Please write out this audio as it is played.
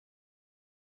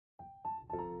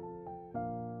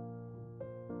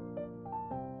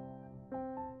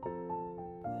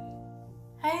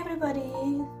Hi everybody!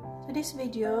 To this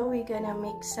video, we're gonna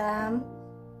make some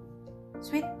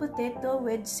sweet potato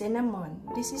with cinnamon.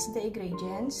 This is the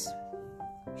ingredients: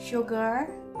 sugar,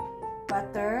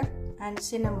 butter, and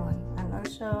cinnamon, and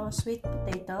also sweet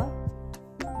potato.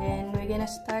 Then we're gonna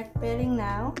start peeling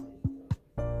now.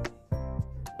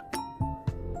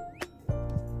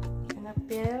 Gonna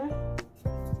peel.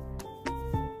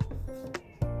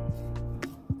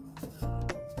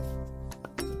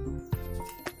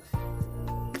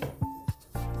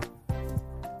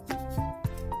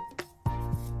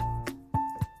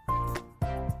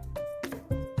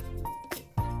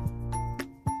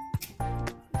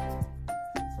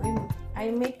 I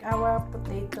make our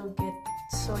potato get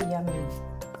so yummy.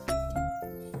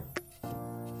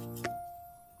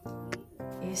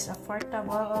 It's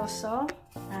affordable also,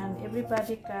 and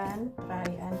everybody can try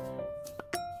and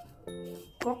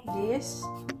cook this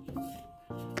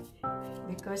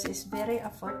because it's very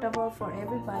affordable for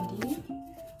everybody.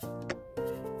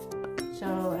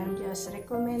 So I'm just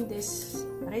recommend this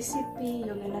recipe.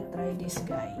 You're gonna try this,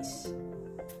 guys.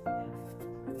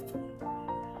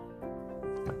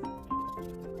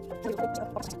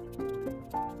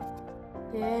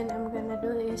 Then I'm gonna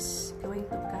do is going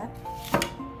to cut.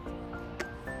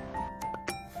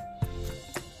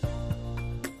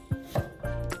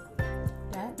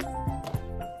 That.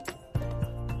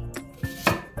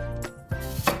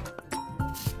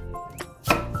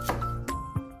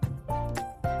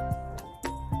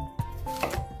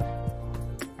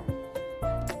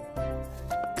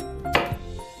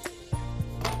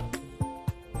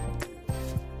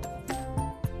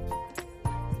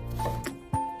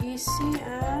 Easy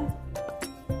and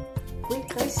quick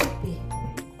recipe.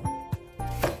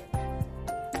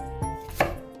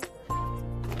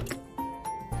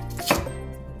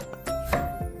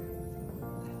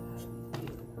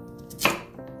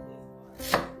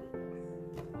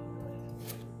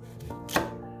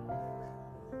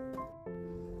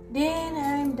 Then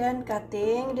I'm done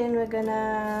cutting. Then we're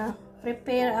gonna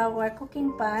prepare our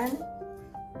cooking pan.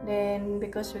 Then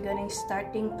because we're gonna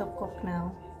starting to cook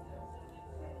now.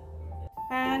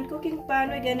 And cooking pan,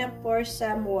 we're gonna pour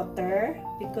some water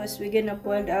because we're gonna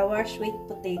boil our sweet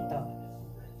potato.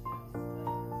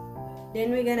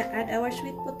 Then we're gonna add our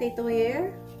sweet potato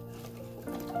here.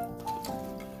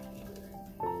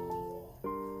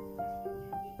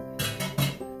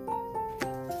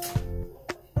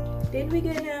 Then we're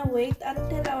gonna wait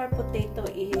until our potato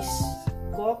is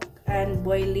cooked and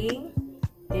boiling.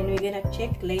 Then we're gonna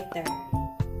check later.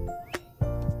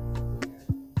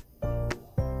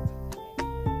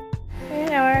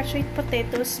 Our sweet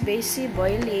potatoes basically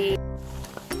boiling.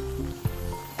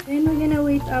 Then we're gonna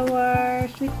wait our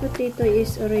sweet potato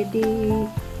is already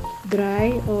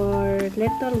dry or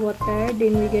little water.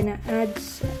 Then we're gonna add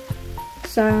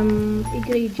some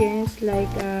ingredients like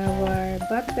our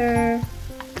butter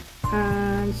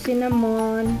and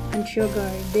cinnamon and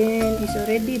sugar. Then it's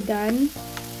already done.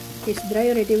 It's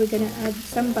dry already. We're gonna add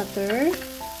some butter.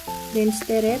 Then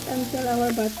stir it until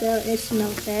our butter is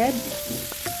melted.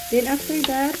 Then after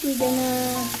that, we're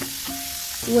gonna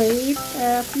wait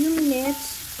a few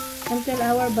minutes until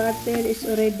our butter is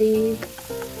already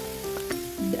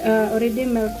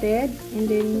melted, and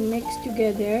then mix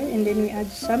together, and then we add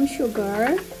some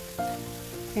sugar,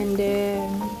 and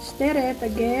then stir it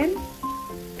again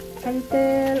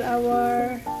until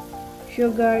our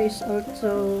sugar is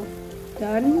also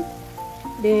done.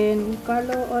 Then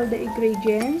follow all the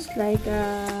ingredients, like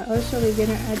also we're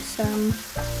gonna add some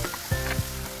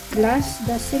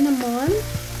the cinnamon.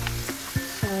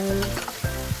 So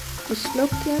just look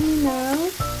yummy now.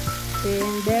 Then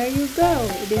there you go.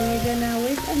 Then we're gonna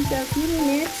wait until a few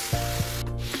minutes,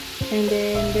 and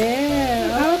then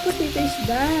there our potato is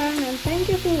done. And thank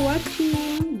you for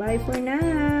watching. Bye for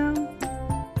now.